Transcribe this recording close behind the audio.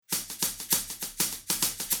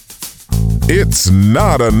It's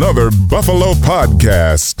not another Buffalo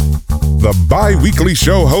podcast. The bi-weekly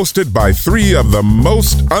show hosted by three of the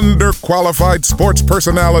most underqualified sports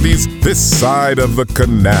personalities this side of the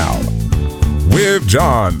canal. With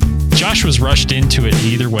John. Josh was rushed into it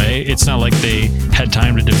either way. It's not like they had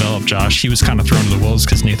time to develop Josh. He was kind of thrown to the wolves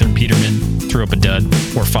because Nathan Peterman threw up a dud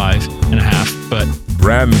or 5.5. But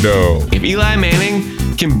Brando. If Eli Manning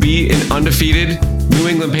can beat an undefeated New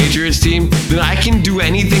England Patriots team, then I can do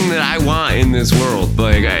anything that I want in this world.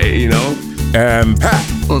 And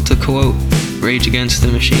Pat. Well, to quote Rage Against the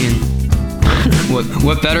Machine,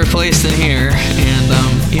 what better place than here? And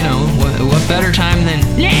what better time than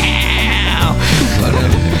now?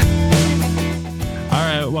 All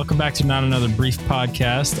right, welcome back to Not Another Brief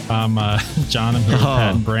Podcast. I'm John. I'm here with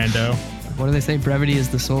Pat and Brando. What do they say? Brevity is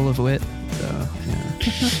the soul of wit. So, yeah.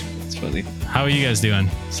 It's funny. How are you guys doing?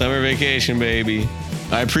 Summer vacation, baby.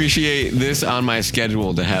 I appreciate this on my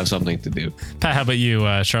schedule to have something to do. Pat, how about you?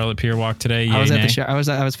 Charlotte Pier walk today? I was at I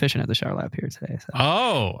was fishing at the Charlotte Pier today. So.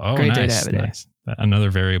 Oh, great nice, day to have it. Nice. Another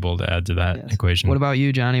variable to add to that equation. What about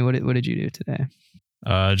you, Johnny? What did you do today?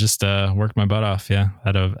 Just worked my butt off. Yeah,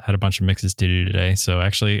 had a bunch of mixes to do today, so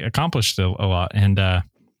actually accomplished a lot, and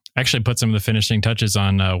actually put some of the finishing touches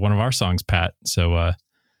on one of our songs, Pat. So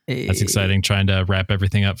that's exciting. Trying to wrap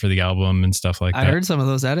everything up for the album and stuff like that. I heard some of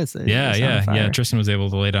those edits. Yeah. Tristan was able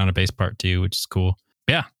to lay down a bass part too, which is cool.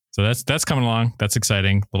 Yeah, so that's coming along. That's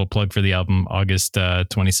exciting. Little plug for the album, August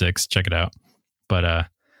 26th. Check it out. But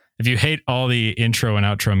if you hate all the intro and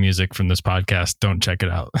outro music from this podcast, don't check it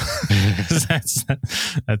out.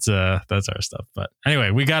 that's our stuff. But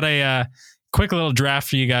anyway, we got a quick little draft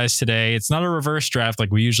for you guys today. It's not a reverse draft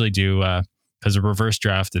like we usually do, because a reverse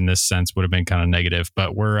draft in this sense would have been kind of negative.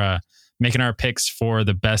 But we're making our picks for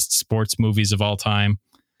the best sports movies of all time.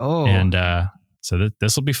 Oh, and so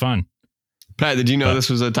this will be fun. Pat, did you know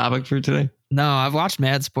this was a topic for today? No, I've watched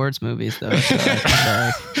mad sports movies though. So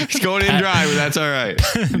It's going in dry, but that's all right.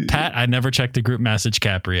 Pat, I never checked the group message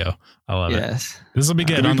Caprio. I love it. This will be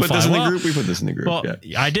good. We put this in the group. We put this in the group. Well,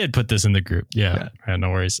 yeah. I did put this in the group. Yeah. No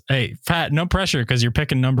worries. Hey, Pat, no pressure because you're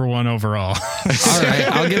picking number one overall. All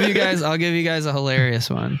right, I'll give you guys a hilarious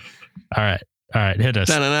one. All right, hit us.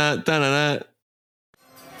 Da-na-na, da-na-na.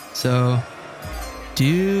 So,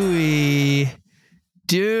 Dewey,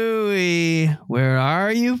 where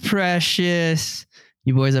are you, precious?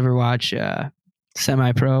 You boys ever watch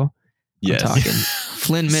Semi-Pro? Yes. I'm talking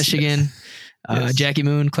Flint, Michigan. Yes. Jackie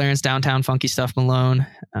Moon, Clarence Downtown, Funky Stuff Malone.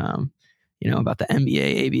 About the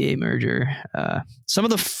NBA, ABA merger. Some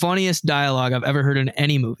of the funniest dialogue I've ever heard in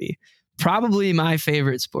any movie. Probably my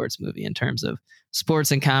favorite sports movie in terms of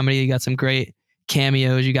sports and comedy. You got some great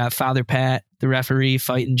cameos. You got Father Pat, the referee,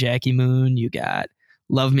 fighting Jackie Moon. You got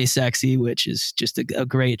Love Me Sexy, which is just a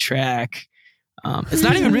great track. It's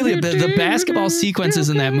not even really the basketball sequences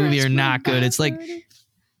in that movie are not good. It's like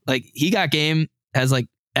He Got Game has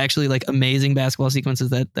actually amazing basketball sequences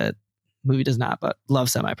that movie does not, but love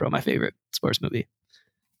Semi-Pro, my favorite sports movie.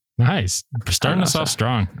 Nice. Starting us off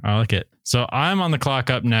strong. I like it. So I'm on the clock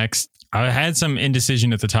up next. I had some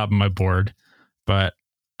indecision at the top of my board, but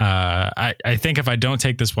I think if I don't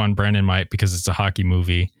take this one, Brandon might because it's a hockey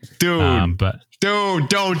movie. Dude,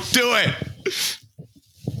 don't do it.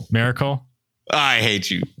 Miracle? I hate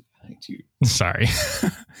you. Sorry.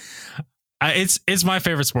 It's my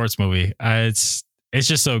favorite sports movie. It's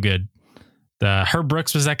just so good. Herb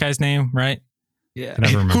Brooks was that guy's name, right? Yeah. I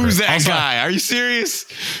never remember. Who's that guy? Are you serious?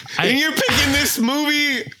 And you're picking this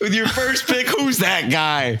movie with your first pick? Who's that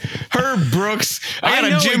guy? Herb Brooks. I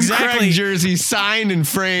got a Jim Craig jersey signed and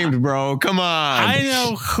framed, bro. Come on. I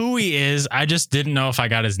know who he is. I just didn't know if I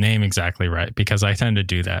got his name exactly right because I tend to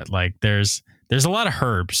do that. There's a lot of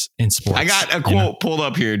Herbs in sports. I got a quote pulled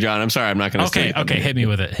up here, John. I'm sorry. I'm not going to say it. Okay. Hit me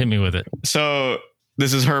with it. So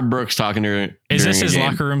this is Herb Brooks talking to her. Is this his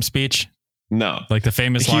locker room speech? No. Like the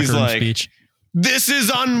famous locker room speech? This is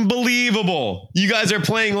unbelievable. You guys are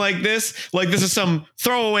playing like this is some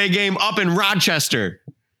throwaway game up in Rochester.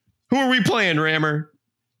 Who are we playing, Rammer?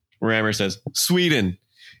 Rammer says, Sweden.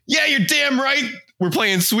 Yeah, you're damn right. We're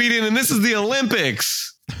playing Sweden, and this is the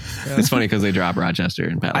Olympics. Yeah. It's funny because they drop Rochester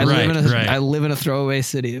and Pat. I live in a throwaway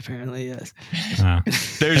city, apparently, yes.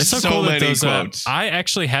 There's so many quotes. I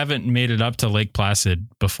actually haven't made it up to Lake Placid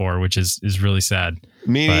before, which is really sad.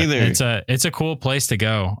 Me neither. It's a cool place to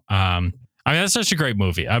go. That's such a great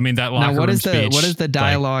movie. I mean, that locker room speech. What is the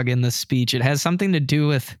dialogue in the speech? It has something to do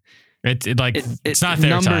with it's not their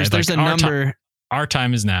numbers. time. There's a number. Our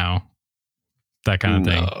time is now. That kind of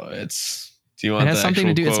thing. No, it's Do you want It has the something to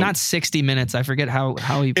actual do. It's quote? not 60 minutes. I forget how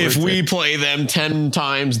he. If words we it. play them 10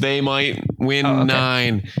 times, they might win Oh, okay.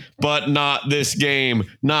 9, but not this game.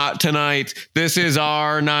 Not tonight. This is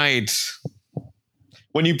our night.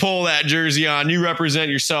 When you pull that jersey on, you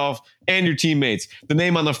represent yourself and your teammates. The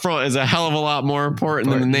name on the front is a hell of a lot more important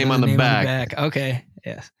than the name on the back. Okay.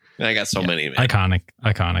 Yes. I got so many, man.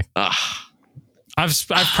 Iconic. Ah. I've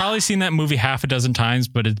probably seen that movie half a dozen times,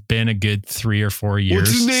 but it's been a good 3 or 4 years.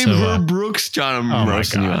 What's his name? So, Herb Brooks? John, I'm my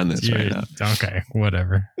roasting you God. on this right now. Okay,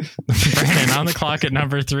 whatever. Brandon, on the clock at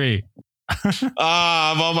number 3.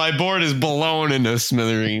 Well, my board is blown into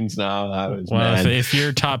smithereens now. That was Well, mad. if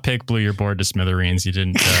your top pick blew your board to smithereens, you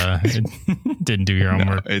didn't didn't do your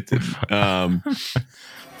homework. No, it didn't.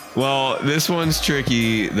 Well, this one's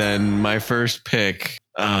tricky. Then my first pick.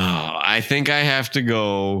 I think I have to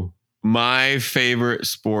go. My favorite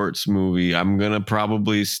sports movie. I'm gonna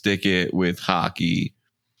probably stick it with hockey,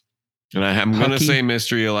 and I'm gonna Hockey? say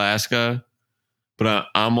Mystery Alaska, but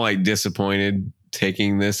I'm like disappointed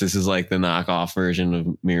taking this. This is like the knockoff version of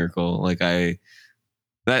Miracle. Like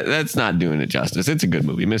that's not doing it justice. It's a good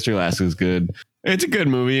movie. Mystery Alaska is good. It's a good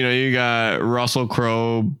movie. You know, you got Russell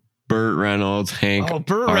Crowe, Burt Reynolds, Hank. Oh,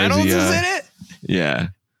 Burt Reynolds is in it. Yeah,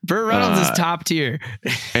 Burt Reynolds is top tier.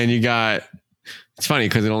 and you got. It's funny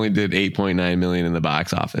because it only did 8.9 million in the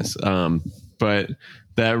box office. But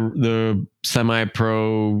the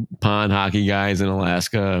semi-pro pond hockey guys in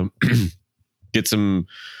Alaska get some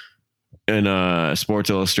in a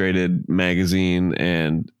Sports Illustrated magazine,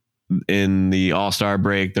 and in the All-Star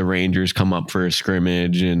break, the Rangers come up for a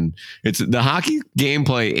scrimmage, and it's the hockey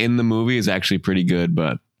gameplay in the movie is actually pretty good,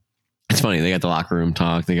 but it's funny. They got the locker room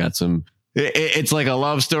talk. They got some. It's like a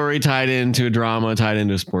love story tied into a drama, tied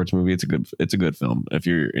into a sports movie. It's a good film if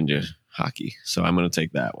you're into hockey. So I'm going to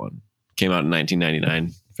take that one. Came out in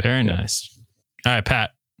 1999. Very nice. All right,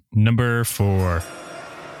 Pat, number 4.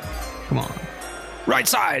 Come on. Right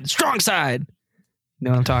side, strong side. You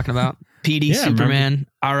know what I'm talking about? PD Yeah, Superman,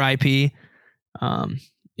 R.I.P.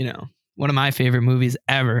 You know, one of my favorite movies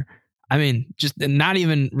ever. I mean, just not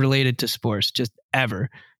even related to sports, just ever.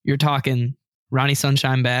 You're talking Ronnie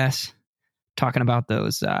Sunshine Bass, talking about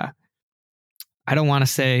those. I don't want to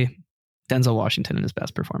say Denzel Washington in his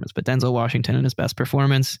best performance, but Denzel Washington in his best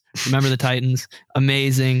performance. Remember the Titans,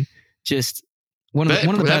 amazing. Just one of the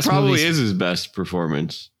That best probably movies. is his best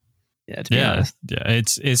performance. Yeah, to be honest. Yeah,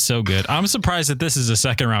 it's so good. I'm surprised that this is a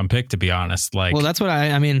second round pick, to be honest. Like, Well, that's what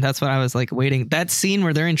I mean, that's what I was like waiting. That scene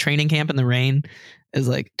where they're in training camp in the rain is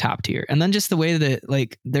like top tier. And then just the way that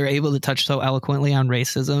like they're able to touch so eloquently on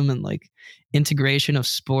racism and like integration of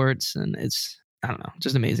sports, and it's, I don't know,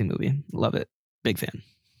 just amazing movie. Love it. Big fan.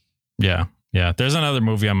 yeah. There's another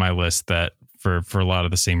movie on my list that for a lot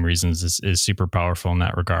of the same reasons is super powerful in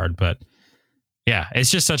that regard. But yeah, it's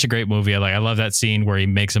just such a great movie. I love that scene where he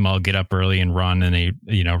makes them all get up early and run, and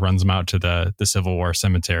he, runs them out to the Civil War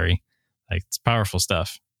cemetery. Like, it's powerful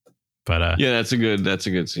stuff. But Yeah, that's a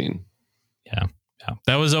good scene. yeah.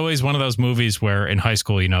 That was always one of those movies where in high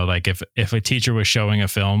school, like if a teacher was showing a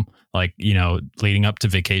film, like, leading up to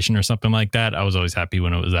Vacation or something like that, I was always happy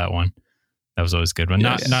when it was that one. That was always good one.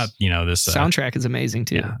 Yes. Not this Soundtrack is amazing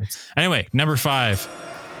too. yeah. Anyway, number 5.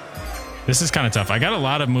 This is kind of tough. I got a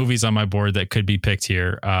lot of movies on my board that could be picked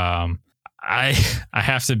here. I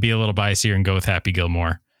have to be a little biased here and go with Happy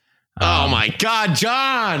Gilmore. Oh my God,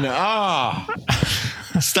 John! Oh,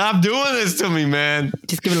 stop doing this to me, man.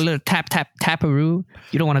 Just give it a little taparoo.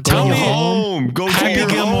 You don't want to go Tell in your me. home. Go to Happy your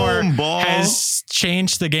Gilmore home, ball. has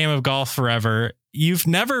changed the game of golf forever. You've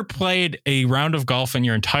never played a round of golf in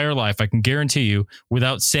your entire life, I can guarantee you,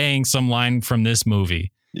 without saying some line from this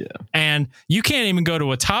movie. Yeah. And you can't even go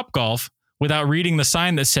to a Top Golf without reading the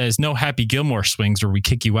sign that says no Happy Gilmore swings or we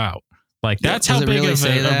kick you out. Like, that's Does how it big really of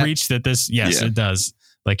say a that? reach that this. Yes, Yeah. it does.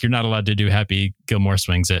 Like, you're not allowed to do Happy Gilmore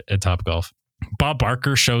swings at Top Golf. Bob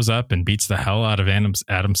Barker shows up and beats the hell out of Adam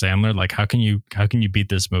Sandler. Like, how can you beat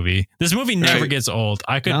this movie? This movie never Right. gets old.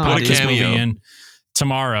 I could No, put dude. this movie Cameo. in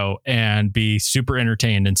tomorrow and be super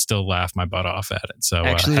entertained and still laugh my butt off at it. So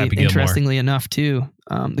Actually, Happy Gilmore. interestingly enough, too,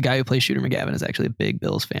 the guy who plays Shooter McGavin is actually a big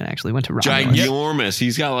Bills fan. Actually, went to Romulus. Ginormous.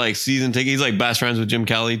 He's got like season tickets. He's like best friends with Jim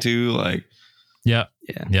Kelly too. Like, Yep.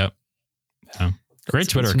 Yeah. Yep. Yeah. Great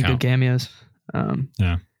Twitter Some account. good cameos.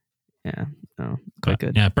 Yeah. Yeah. No, quite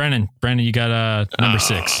good. Yeah, Brandon, you got number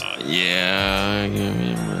 6. Yeah, give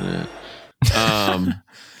me a minute.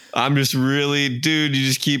 I'm just really, dude. You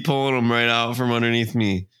just keep pulling them right out from underneath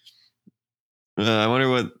me. I wonder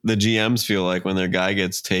what the GMs feel like when their guy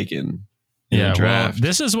gets taken. In Yeah, the draft. well,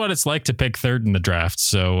 this is what it's like to pick third in the draft.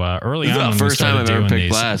 So early This is on, the when we first time started I've ever doing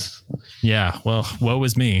picked these, last. yeah, well, woe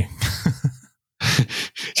was me.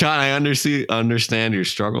 John, I understand your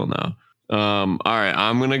struggle now. All right,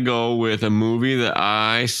 I'm gonna go with a movie that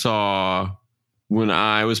I saw when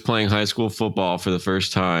I was playing high school football for the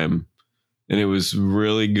first time, and it was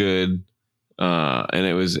really good. And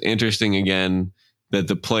it was interesting again that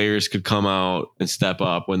the players could come out and step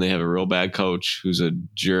up when they have a real bad coach who's a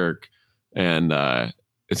jerk, and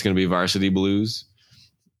it's gonna be Varsity Blues.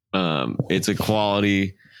 It's a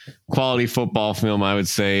quality football film, I would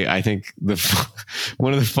say. I think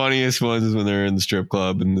one of the funniest ones is when they're in the strip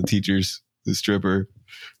club and the stripper.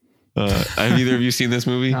 Have either of you seen this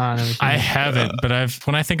movie? No, I never seen I it. haven't, but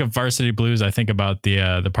when I think of Varsity Blues, I think about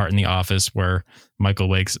the part in The Office where Michael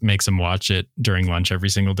makes him watch it during lunch every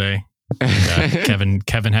single day. And,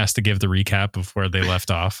 Kevin has to give the recap of where they left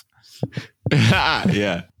off.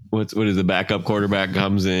 Yeah. What is the backup quarterback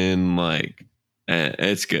comes in like?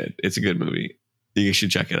 It's good. It's a good movie. You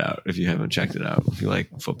should check it out if you haven't checked it out. If you like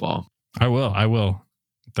football, I will.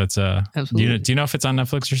 That's Absolutely. Do you know if it's on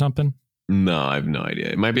Netflix or something? no, I have no idea.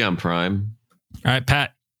 It might be on Prime. All right,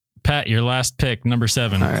 Pat, your last pick, number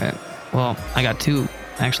 7. All right. Well, I got 3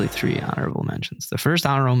 honorable mentions. The first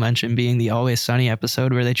honorable mention being the Always Sunny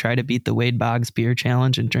episode where they try to beat the Wade Boggs beer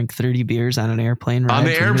challenge and drink 30 beers on an airplane ride. On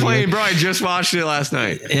the from New airplane, York. bro. I just watched it last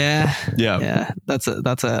night. Yeah. Yeah. That's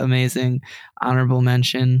a amazing honorable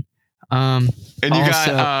mention. And you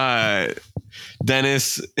Also- got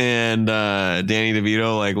Dennis and Danny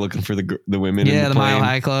DeVito like looking for the women. in Yeah, the Mile plane.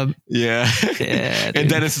 High Club. Yeah. Yeah, And dude.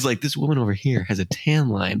 Dennis is like, this woman over here has a tan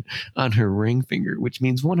line on her ring finger, which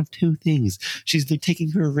means one of 2 things. She's either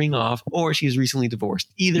taking her ring off or she's recently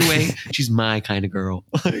divorced. Either way, she's my kind of girl.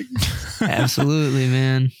 Absolutely,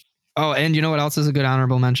 man. Oh, and you know what else is a good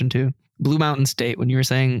honorable mention too? Blue Mountain State. When you were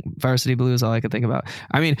saying Varsity Blues, all I could think about.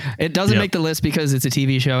 I mean, it doesn't Yep. make the list because it's a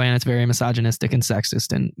TV show and it's very misogynistic and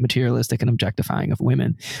sexist and materialistic and objectifying of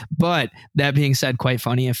women. But that being said, quite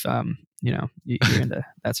funny if you're into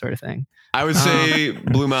that sort of thing. I would say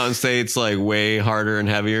Blue Mountain State's like way harder and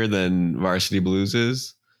heavier than Varsity Blues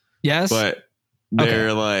is, Yes. but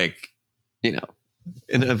they're like, in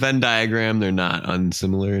a Venn diagram, they're not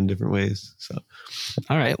unsimilar in different ways. So,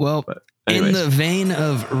 All right. Well, anyways. in the vein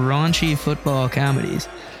of raunchy football comedies,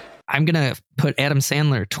 I'm gonna put Adam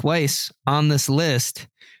Sandler twice on this list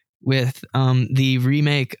with the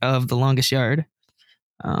remake of The Longest Yard.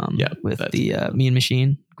 With that's the good. Mean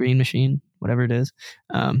Machine, Green Machine, whatever it is.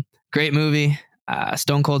 Great movie.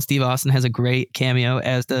 Stone Cold Steve Austin has a great cameo,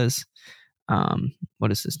 as does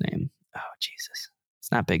what is his name? Oh Jesus,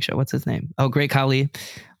 it's not Big Show. What's his name? Oh, Great Khali.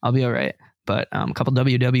 I'll be all right. But a couple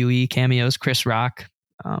WWE cameos. Chris Rock,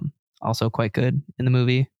 also quite good in the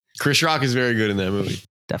movie. Chris Rock is very good in that movie.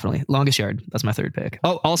 Definitely. Longest Yard. That's my third pick.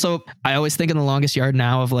 Oh, also, I always think in The Longest Yard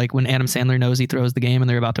now of like when Adam Sandler knows he throws the game and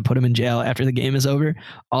they're about to put him in jail after the game is over.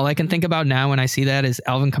 All I can think about now when I see that is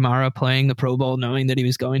Alvin Kamara playing the Pro Bowl knowing that he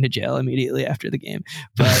was going to jail immediately after the game.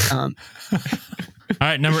 But All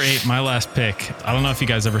right, number 8, my last pick. I don't know if you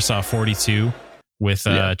guys ever saw 42 with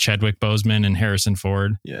Chadwick Boseman and Harrison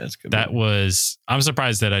Ford. Yeah, that's good. That was, I'm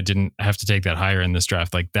surprised that I didn't have to take that higher in this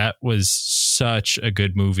draft. Like that was such a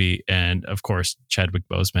good movie. And of course, Chadwick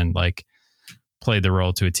Boseman like played the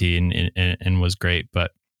role to a T and was great.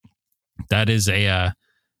 But that is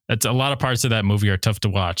it's a lot of parts of that movie are tough to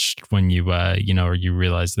watch when you, or you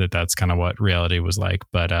realize that that's kind of what reality was like.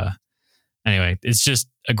 But anyway, it's just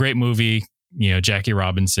a great movie. Jackie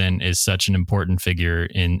Robinson is such an important figure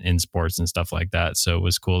in sports and stuff like that. So it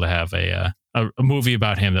was cool to have a movie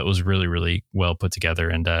about him that was really, really well put together.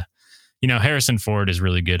 And, Harrison Ford is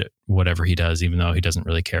really good at whatever he does, even though he doesn't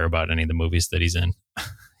really care about any of the movies that he's in,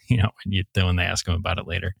 when they ask him about it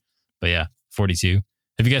later. But yeah, 42.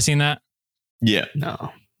 Have you guys seen that? Yeah,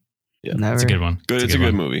 no. Yeah, Never. It's a good one. good. It's a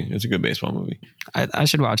good one. movie. It's a good baseball movie. I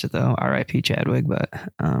should watch it though. R.I.P. Chadwick. But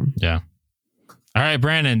Yeah. All right,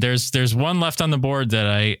 Brandon, there's one left on the board that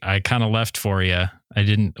I kind of left for you. I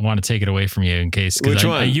didn't want to take it away from you in case. Which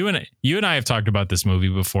one? You and I have talked about this movie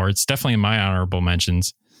before. It's definitely in my honorable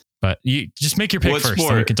mentions. But you just make your pick What first,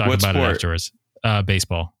 sport? and we can talk What about sport? it afterwards.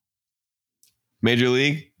 Baseball. Major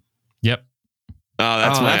League. Yep.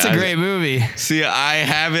 Oh, that's a great movie. See, I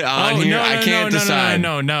have it on here. I can't decide.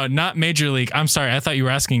 No, not Major League. I'm sorry. I thought you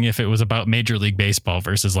were asking if it was about Major League Baseball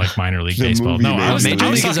versus like minor league The baseball. movie No, I was, Major I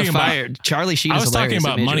was League is talking a about. fire. Charlie Sheen I is was talking hilarious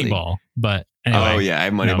about in Major League. Moneyball, but anyway. Oh yeah, I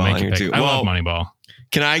have Moneyball make on your here pick. too. I Well, love Moneyball.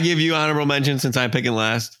 can I give you honorable mention since I'm picking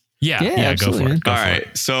last? Yeah, Yeah, go absolutely, for man. it. Go All for right,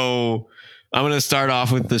 it. so I'm gonna start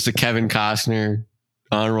off with just a Kevin Costner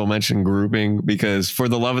honorable mention grouping because For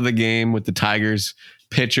the Love of the Game with the Tigers,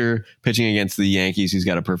 pitcher pitching against the Yankees. He's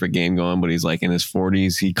got a perfect game going, but he's like in his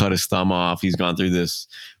 40s. He cut his thumb off. He's gone through this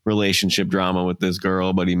relationship drama with this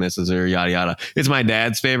girl, but he misses her, yada, yada. It's my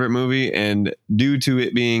dad's favorite movie. And due to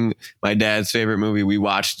it being my dad's favorite movie, we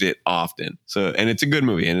watched it often. So, and it's a good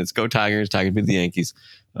movie, and it's Go Tigers. Tigers beat the Yankees.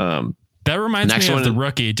 That reminds me of The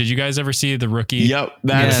Rookie. Did you guys ever see The Rookie? Yep.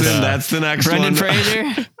 That's the next Brendan one.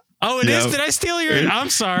 Fraser. Oh, it is? Did I steal your?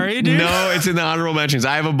 I'm sorry, dude. No, it's in the honorable mentions.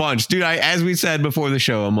 I have a bunch. Dude, as we said before the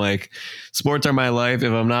show, I'm like, sports are my life.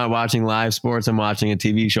 If I'm not watching live sports, I'm watching a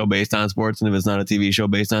TV show based on sports. And if it's not a TV show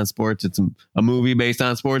based on sports, it's a movie based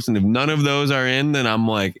on sports. And if none of those are in, then I'm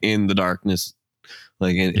like in the darkness.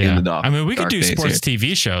 Like in the dark. I mean, we could do sports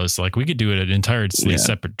TV shows. Like we could do an entirely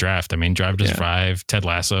separate draft. I mean, Drive to Survive, Ted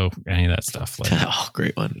Lasso, any of that stuff. Like, oh,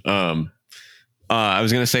 great one. I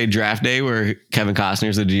was going to say Draft Day, where Kevin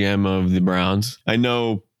Costner's the GM of the Browns. I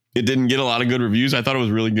know it didn't get a lot of good reviews. I thought it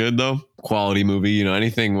was really good, though. Quality movie,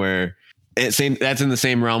 anything where that's in the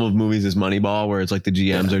same realm of movies as Moneyball, where it's like the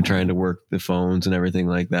GMs are trying to work the phones and everything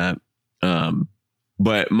like that.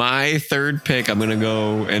 But my third pick, I'm going to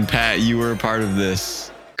go, and Pat, you were a part of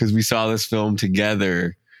this because we saw this film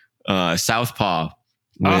together, Southpaw.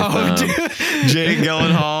 With Jake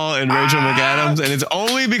Gyllenhaal and Rachel McAdams, and it's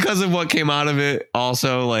only because of what came out of it.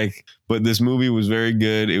 Also, but this movie was very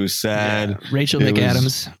good. It was sad. Yeah. Rachel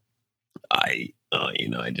McAdams.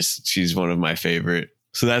 She's one of my favorite.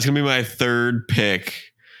 So that's gonna be my third pick.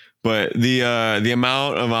 But the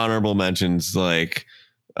amount of honorable mentions,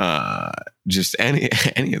 just any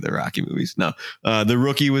of the Rocky movies. No, The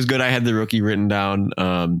Rookie was good. I had The Rookie written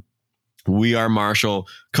down. We Are Marshall,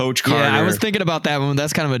 Coach Carter. Yeah, I was thinking about that one.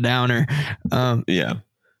 That's kind of a downer.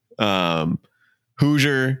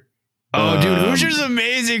 Hoosier. Dude, Hoosier's an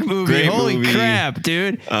amazing movie. Holy crap,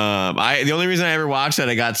 dude. The only reason I ever watched that,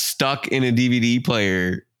 I got stuck in a DVD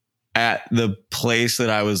player at the place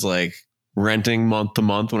that I was renting month to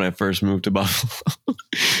month when I first moved to Buffalo.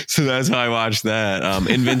 So that's how I watched that.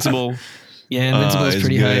 Invincible. Yeah, Invincible is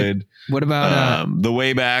pretty good. What about The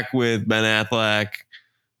Way Back with Ben Affleck?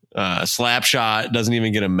 Slapshot doesn't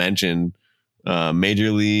even get a mention.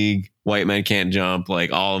 Major League, White Men Can't Jump.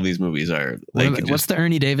 All of these movies are. What's the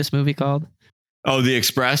Ernie Davis movie called? Oh, The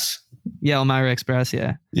Express. Yeah, Elmira Express.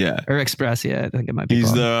 Yeah. Or Express. Yeah, I think it might be. He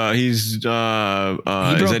broke the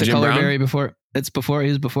Jim color Brown? berry before. He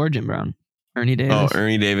was before Jim Brown. Ernie Davis. Oh,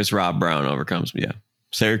 Ernie Davis. Rob Brown overcomes. Yeah.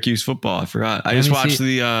 Syracuse football. I forgot. I just watched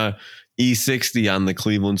the E60 on the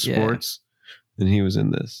Cleveland Sports, and he was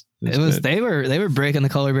in this. They were breaking the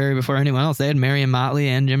color berry before anyone else. They had Marion Motley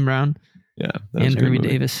and Jim Brown. Yeah, and Ernie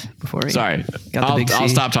Davis before. Sorry, I'll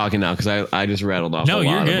stop talking now because I just rattled off a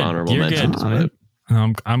lot of honorable mentions.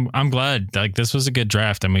 I'm glad. This was a good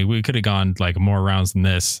draft. I mean, we could have gone more rounds than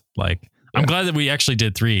this. I'm glad that we actually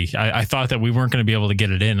did 3. I thought that we weren't going to be able to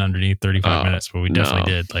get it in underneath 35 minutes, but we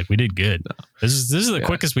definitely did. We did good. No. This is the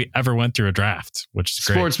quickest we ever went through a draft, which is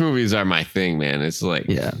great. Sports movies are my thing, man. It's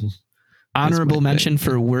honorable mention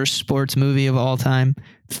for worst sports movie of all time,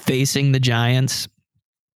 Facing the Giants.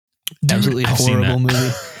 Absolutely horrible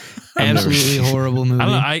movie. Absolutely horrible movie.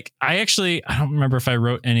 I don't remember if I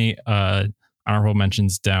wrote any honorable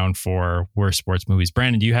mentions down for worst sports movies.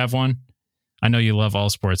 Brandon, do you have one? I know you love all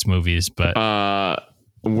sports movies, but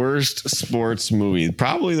worst sports movie.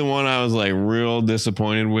 Probably the one I was real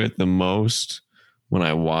disappointed with the most when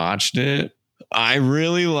I watched it. I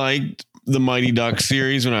really liked the Mighty Ducks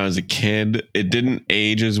series when I was a kid. It didn't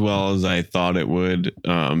age as well as I thought it would.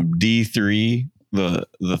 D3, the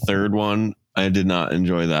third one, I did not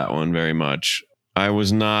enjoy that one very much. I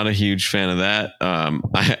was not a huge fan of that.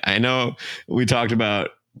 I know we talked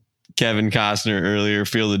about Kevin Costner earlier,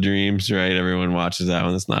 Field of Dreams, right? Everyone watches that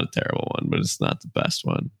one. It's not a terrible one, but it's not the best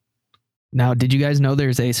one. Now, did you guys know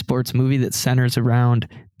there's a sports movie that centers around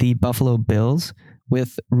the Buffalo Bills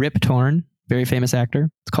with Rip Torn, very famous actor?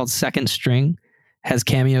 It's called Second String. Has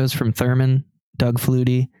cameos from Thurman, Doug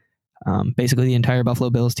Flutie. Basically, the entire Buffalo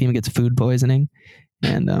Bills team gets food poisoning,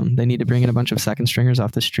 and they need to bring in a bunch of second stringers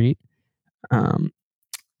off the street.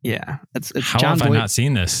 It's How John have Voight. I not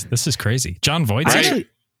seen this? This is crazy. John Voight's in it?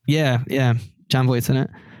 Yeah. John Voight's in it.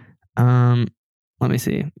 Let me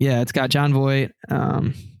see. Yeah, it's got John Voight.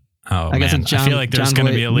 I guess it's John, I feel like there's going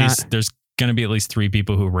to be there's going to be at least 3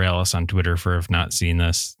 people who rail us on Twitter for have not seen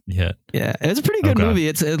this yet. Yeah, it's a pretty good movie.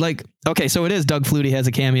 It's okay, so it is. Doug Flutie has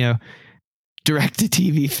a cameo.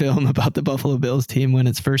 Direct-to-TV film about the Buffalo Bills team when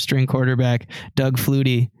its first string quarterback, Doug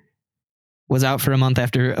Flutie, was out for a month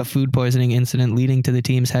after a food poisoning incident, leading to the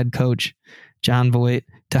team's head coach, John Voight,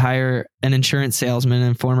 to hire an insurance salesman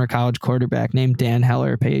and former college quarterback named Dan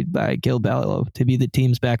Heller, paid by Gil Bello, to be the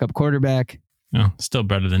team's backup quarterback. Oh, still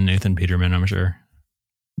better than Nathan Peterman, I'm sure.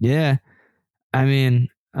 Yeah. I mean,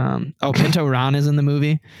 Pinto Ron is in the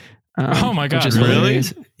movie. Oh my God, which is really?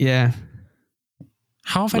 hilarious. Yeah.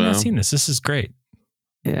 How have I not seen this? This is great.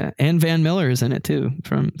 Yeah. And Van Miller is in it too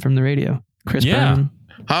from the radio. Chris Yeah. Brown.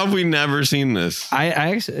 How have we never seen this? I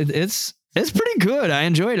actually, it's pretty good. I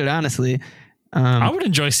enjoyed it, honestly. I would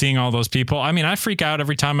enjoy seeing all those people. I mean, I freak out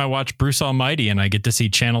every time I watch Bruce Almighty and I get to see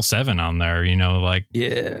Channel 7 on there,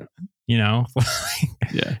 Yeah. Yeah.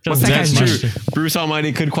 Doesn't That's take true. much. Bruce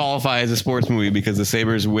Almighty could qualify as a sports movie because the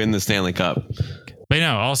Sabres win the Stanley Cup. But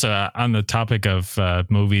also on the topic of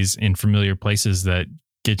movies in familiar places that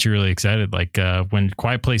get you really excited, like when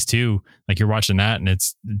Quiet Place 2, like you're watching that and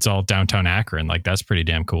it's all downtown Akron, like that's pretty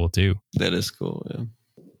damn cool too. That is cool. Yeah.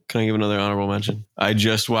 Can I give another honorable mention? I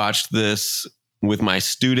just watched this with my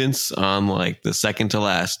students on like the second to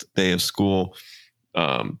last day of school.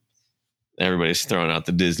 Everybody's throwing out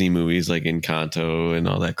the Disney movies like Encanto and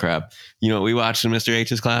all that crap. You know what we watched in Mr.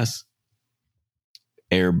 H's class?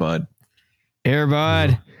 Air Bud. Air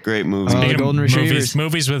Bud. Great movie. Oh, the Golden Retrievers.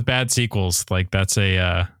 movies with bad sequels, like that's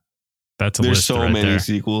a There's list so right many there.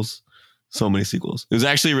 sequels. So many sequels. It was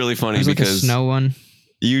actually really funny There's like a because snow one.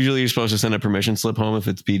 usually you're supposed to send a permission slip home if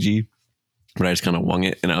it's PG, but I just kind of wung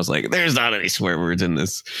it. And I was like, there's not any swear words in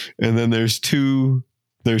this. And then there's two.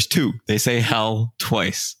 They say hell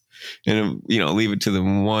twice. And, leave it to the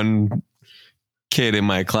one kid in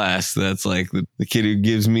my class that's like the kid who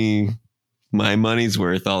gives me my money's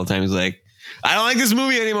worth all the time. He's like, I don't like this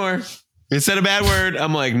movie anymore. It said a bad word.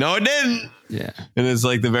 I'm like, no, it didn't. Yeah. And it's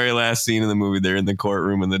like the very last scene in the movie. They're in the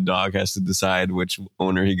courtroom and the dog has to decide which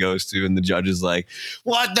owner he goes to. And the judge is like,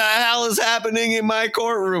 what the hell is happening in my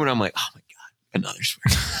courtroom? And I'm like, oh my God, another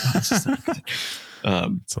swear. This is not good.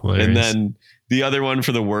 It's hilarious. And then the other one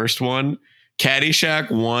for the worst one,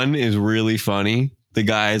 Caddyshack 1 is really funny. The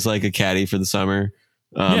guy is like a caddy for the summer.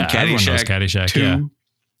 Everyone knows Caddyshack. 2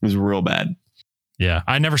 was real bad. Yeah,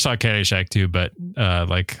 I never saw Caddyshack 2, but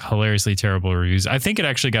like hilariously terrible reviews. I think it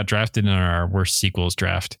actually got drafted in our worst sequels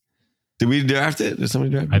draft. Did we draft it? Did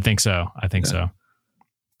somebody draft it? I think so.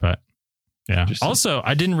 But yeah. Also,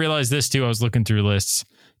 I didn't realize this too. I was looking through lists.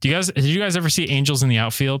 Did you guys ever see Angels in the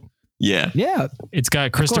Outfield? Yeah. Yeah. It's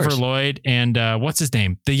got Christopher Lloyd and what's his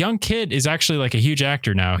name? The young kid is actually like a huge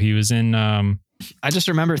actor now. He was in. I just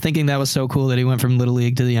remember thinking that was so cool that he went from Little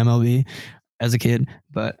League to the MLB as a kid.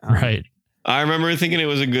 But Right. I remember thinking it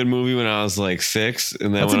was a good movie when I was like 6, and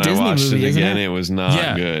then That's a when I Disney watched movie, it isn't again, it? it was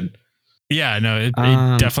not good. Yeah, no, it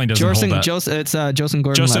definitely doesn't hold up. It's Joseph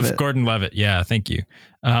Gordon-Levitt. Joseph Gordon-Levitt. Yeah, thank you.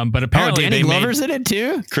 But apparently Danny they Glover's in it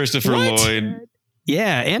too. Christopher Lloyd.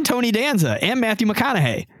 Yeah, and Tony Danza and Matthew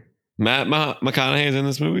McConaughey. Matt McConaughey is in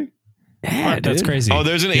this movie? Yeah, that's dude. crazy. Oh,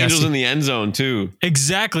 there's an Angels in the End Zone too.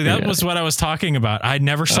 Exactly. That was what I was talking about. I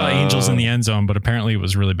never saw Angels in the End Zone, but apparently it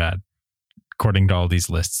was really bad, according to all these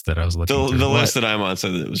lists that I was looking through. The list that I'm on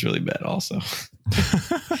said that it was really bad also.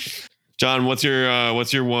 John, what's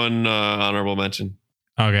your one honorable mention?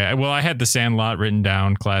 Okay. Well, I had The Sandlot written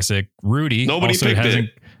down. Classic. Rudy. Nobody also picked hasn't.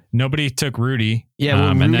 it. Nobody took Rudy. Yeah, well,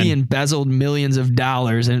 and Rudy then- embezzled millions of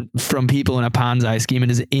dollars from people in a Ponzi scheme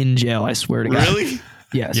and is in jail. I swear to God. Really?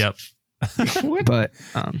 Yes. Yep. But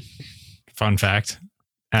Fun fact.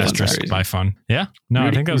 Asterisk crazy. by fun. Yeah. No, Rudy-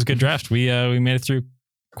 I think that was a good draft. We made it through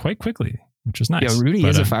quite quickly, which was nice. yeah, Rudy But,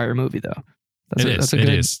 is a fire movie though. That's it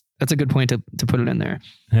is. That's a good point to put it in there.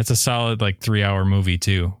 And it's a solid 3-hour movie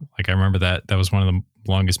too. Like I remember that was one of the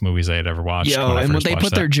longest movies I had ever watched. Yo, and when they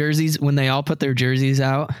put their jerseys, when they all put their jerseys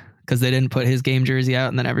out, because they didn't put his game jersey out,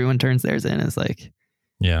 and then everyone turns theirs in, it's like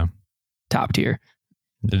top tier.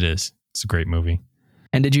 It is. It's a great movie.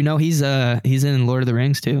 And did you know he's in Lord of the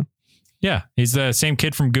Rings too? Yeah, he's the same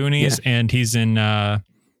kid from Goonies, and he's in.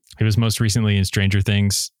 He was most recently in Stranger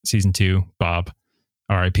Things season 2. Bob,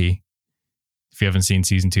 R.I.P. If you haven't seen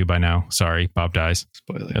season 2 by now, sorry, Bob dies.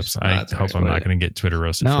 Spoilers. Oops, I hope I'm not going to get Twitter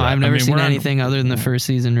roasted. No, for that. I've never seen we're on- anything other than the first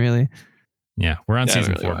season, really. Yeah, we're on Yeah, I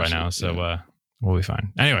season really 4 by watched now, it, so we'll be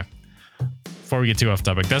fine. Anyway, before we get too off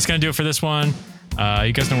topic, that's going to do it for this one.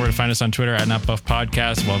 You guys know where to find us on Twitter at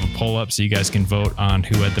NotBuffPodcast. We'll have a poll up so you guys can vote on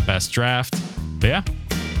who had the best draft. But yeah,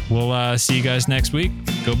 we'll see you guys next week.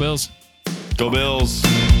 Go Bills. Go Bills.